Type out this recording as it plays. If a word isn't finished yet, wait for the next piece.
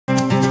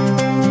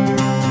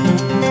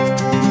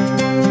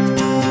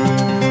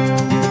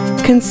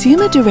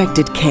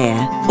Consumer-Directed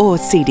Care, or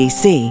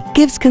CDC,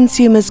 gives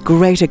consumers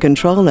greater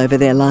control over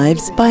their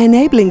lives by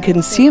enabling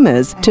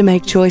consumers to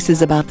make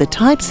choices about the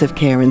types of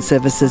care and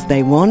services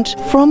they want,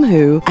 from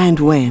who and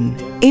when.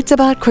 It's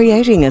about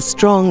creating a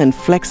strong and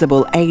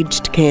flexible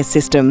aged care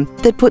system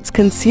that puts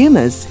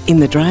consumers in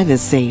the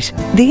driver's seat.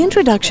 The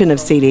introduction of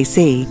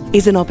CDC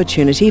is an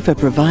opportunity for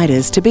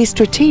providers to be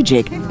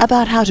strategic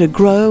about how to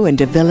grow and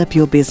develop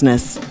your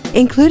business,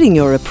 including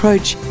your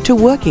approach to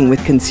working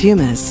with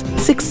consumers.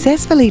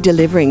 Successfully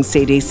delivering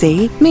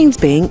CDC means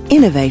being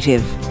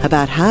innovative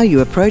about how you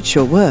approach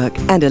your work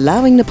and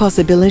allowing the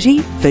possibility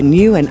for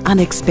new and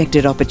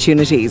unexpected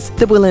opportunities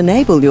that will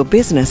enable your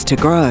business to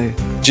grow.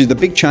 The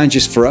big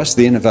changes for us,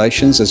 the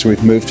innovations as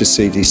we've moved to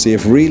CDC,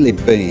 have really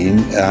been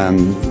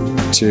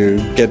to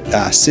get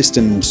our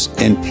systems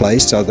in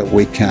place so that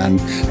we can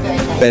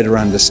better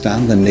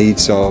understand the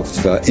needs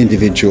of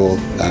individual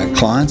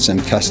clients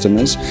and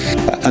customers.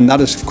 And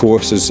that, of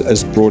course,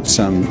 has brought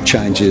some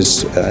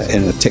changes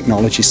in a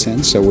technology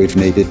sense. So we've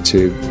needed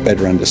to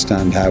better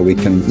understand how we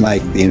can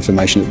make the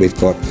information that we've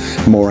got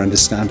more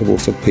understandable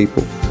for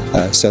people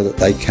so that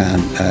they can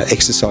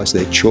exercise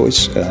their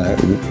choice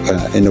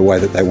in the way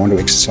that they want to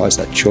exercise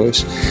that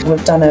choice.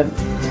 We've done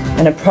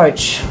an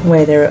approach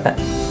where there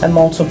are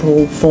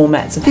multiple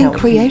formats of Think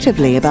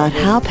creatively about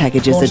how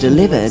packages are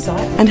delivered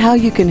and how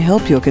you can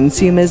help your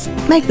consumers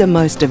make the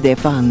most of their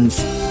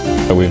funds.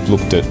 So we've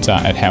looked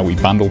at how we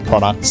bundle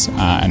products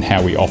and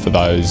how we offer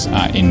those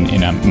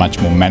in a much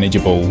more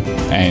manageable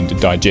and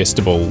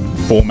digestible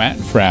format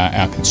for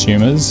our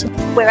consumers.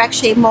 We're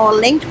actually more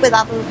linked with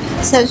other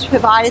service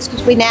providers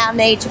because we now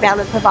need to be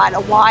able to provide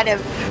a wider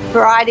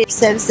variety of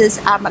services,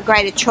 a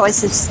greater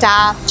choice of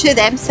staff to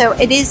them. So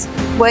it is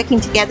working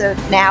together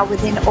now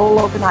within all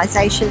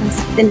organisations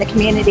in the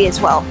community as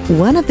well.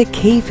 One of the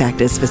key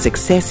factors for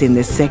success in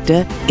this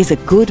sector is a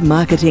good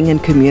marketing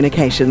and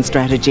communication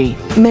strategy.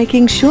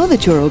 Making sure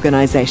that your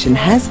organisation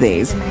has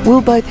these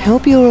will both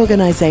help your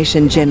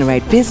organisation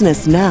generate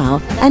business now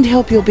and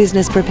help your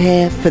business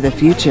prepare for the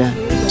future.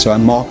 So our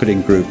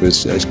marketing group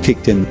has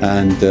kicked in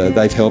and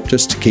they've helped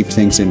us to keep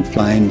things in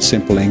plain,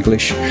 simple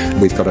English.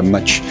 We've got a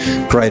much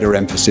greater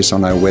emphasis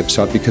on our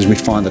website because we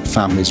find that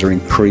families are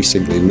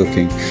increasingly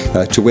looking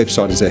to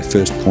website as their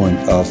first point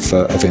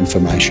of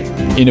information.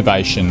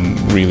 Innovation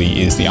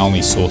really is the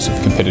only source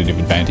of competitive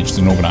advantage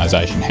that an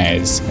organisation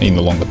has in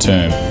the longer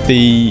term.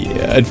 The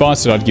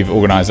advice that I'd give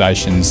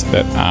organisations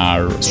that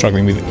are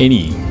struggling with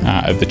any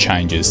of the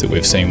changes that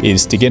we've seen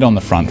is to get on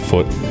the front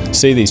foot,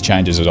 see these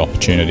changes as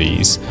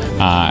opportunities,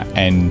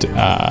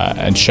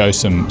 and show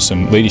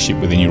some leadership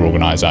within your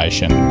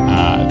organisation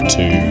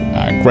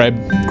to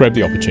grab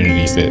the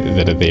opportunities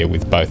that are there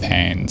with both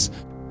hands.